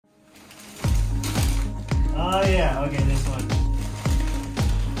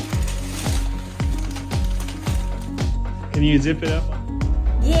Can you zip it up?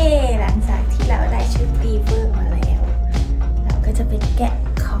 เย่หลังจากที่เราได้ชุดรีเวอร์มาแล้ว เราก็จะไปแกะ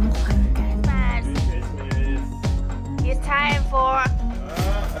ของขวัญกัน It's time for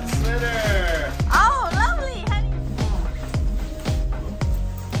A sweater. oh lovely honey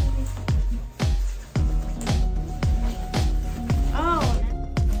oh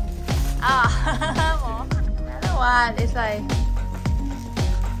another one it's like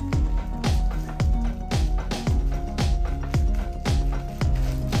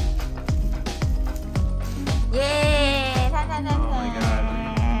yay ta ta ta Oh my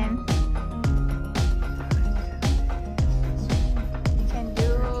God. you can do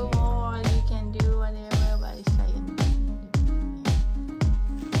more you can do whatever but it's like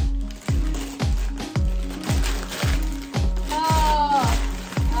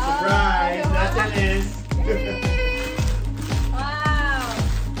Surprise! That's it is. wow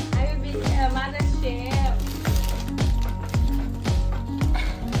I will be a mother chef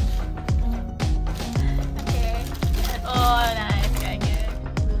okay oh nice very good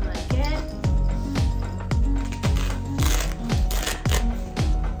we like it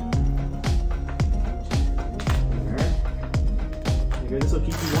This will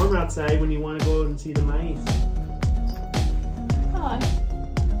keep you warm outside when you want to go out and see the mice. oh.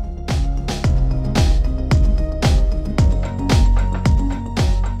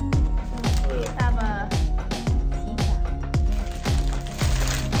 Have a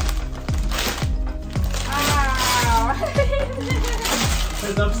wow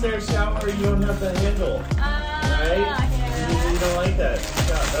Because upstairs shower you don't have the handle, right? You don't like that.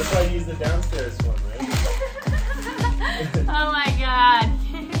 Yeah, that's why I use the downstairs one, right? oh my god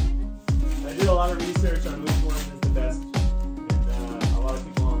I did a lot of research on which one is the best, and a lot of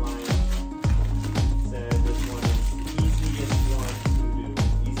people online said this one is the easiest one to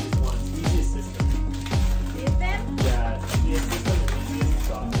do. Easiest system. is them Yeah, easiest system and easiest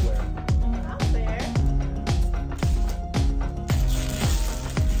software. out there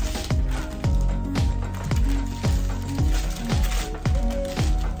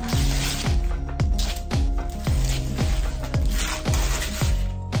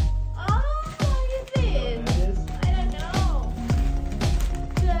oh what is this That is. I don't know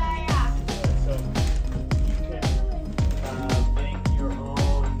คืออะไรอ่ะ So you can make your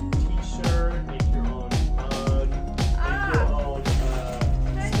own T-shirt, make your own mug, make your own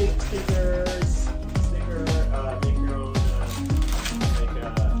stickers, make your own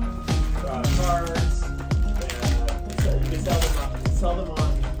cards. You can sell them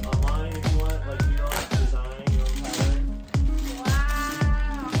online if you want, like your own design, your own pattern.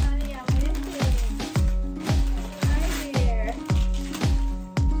 wow honey amazing right here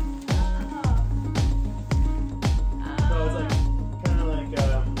So it's like kind of like a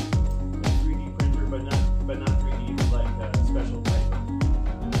 3D printer, but not 3D, like a special type.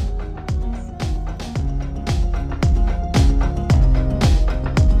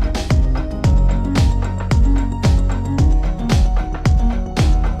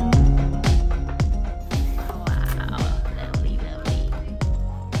 wow lovely lovely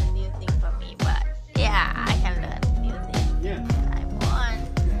a new thing for me but yeah I can learn new things Yeah. I want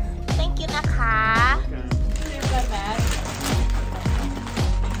thank you นะคะ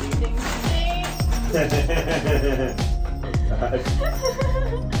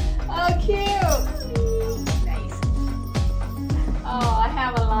oh cute nice oh I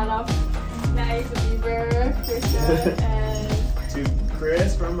have a lot of nice beaver t-shirt and To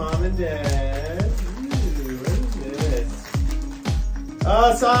Chris from Mom and Dad. Ooh, what is this?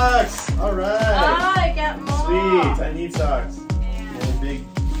 Oh, socks! Alright! oh I got more Sweet! I need socks. yeah. And a big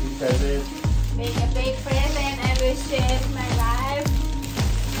present. Make a big present and will change my life.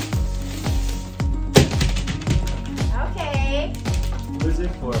 Okay. Who is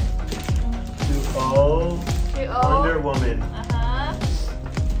it for? To all To all. Wonder Woman.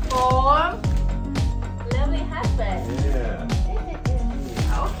 For lovely husband. Yeah.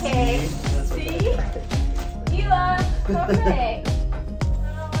 Okay. That's what See? You are perfect.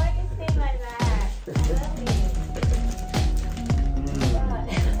 Oh, why you say like that? I love you.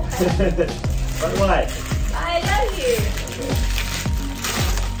 But what? I love you.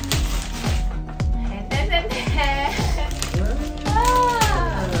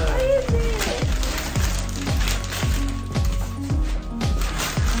 What is this?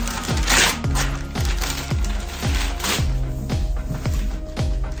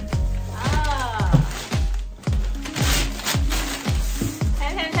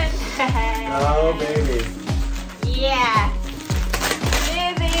 Oh, baby. Yeah.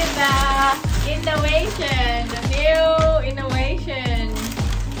 This is the innovation, the new innovation.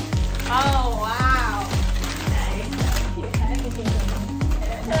 Oh, wow. Nice.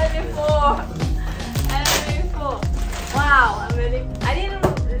 Wow, I'm really. I didn't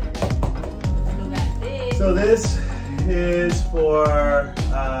look at this. So this is for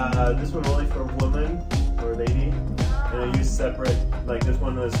this one only for woman or lady, and I use separate. Like this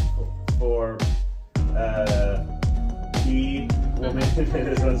one was for he woman, and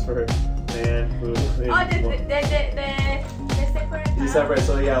this one's for man who. Oh, they're separate. They're separate.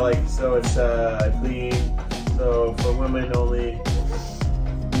 So yeah, like so it's clean. So for women only,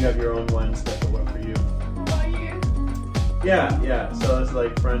 you have your own one special one for you. How are you? Yeah. So it's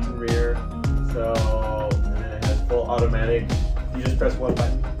like front and rear. So and then it has full automatic. You just press one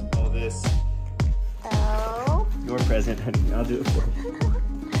button. All this. Oh. Your present, honey. I'll do it for you.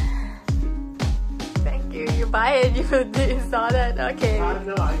 Thank you. You buy it. You saw that. Okay. No, I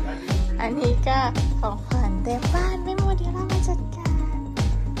do it for you. อันนี้ก็ของขวัญเต็มบ้านไม่หมดเดี๋ยวเรามาจัดการ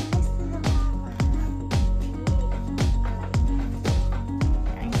ให้ซื้อมา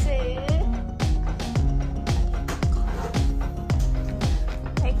หนังสือ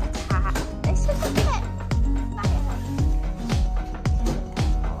เลขขาได้ชุดแค่ได้อะไรแ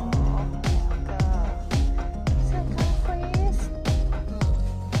ล้วก็เสื้อกาฟรีส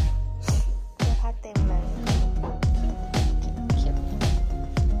เสื้อผ้าเต็มเลย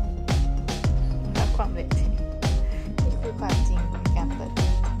รับความเร็วนี่คือความจริงในการเปิด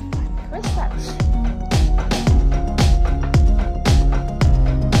วันคริสต์มาส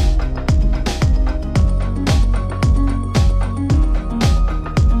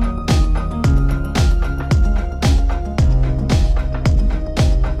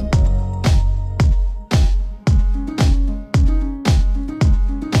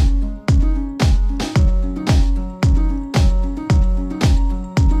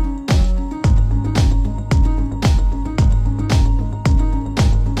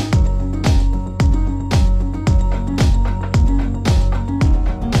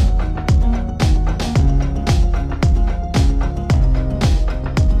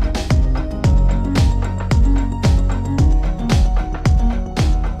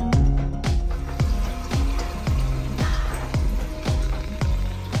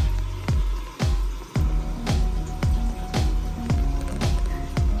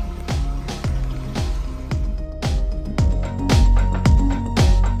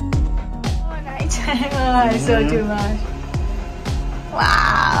I saw too much.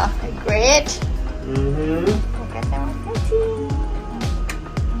 Wow, great. Mm-hmm. Look at that.